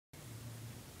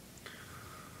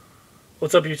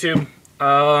What's up, YouTube?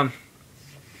 I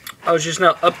was just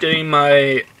now updating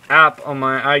my app on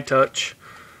my iTouch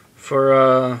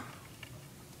for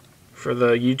the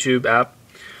YouTube app,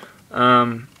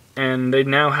 and they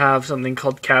now have something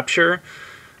called Capture.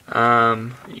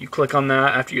 You click on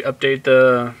that after you update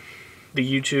the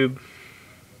YouTube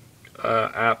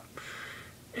app,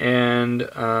 and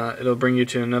it'll bring you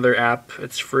to another app.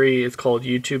 It's free. It's called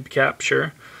YouTube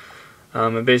Capture.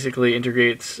 It basically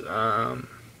integrates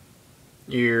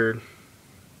you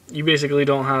basically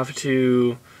don't have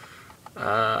to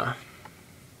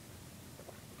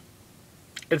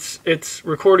it's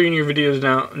recording your videos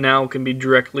now can be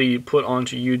directly put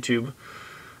onto YouTube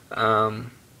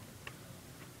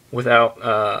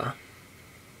without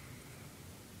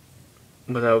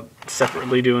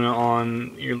separately doing it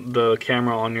on the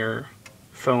camera on your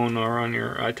phone or on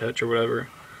your iTouch or whatever.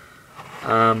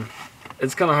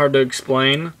 It's kind of hard to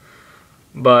explain,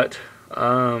 but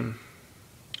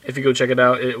if you go check it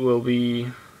out, it will be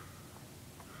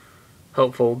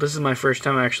helpful. This is my first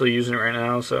time actually using it right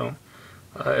now, so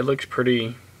it looks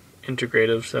pretty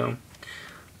integrative. So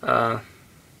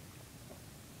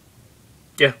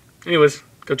yeah, anyways,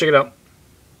 go check it out.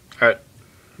 Alright,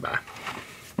 bye.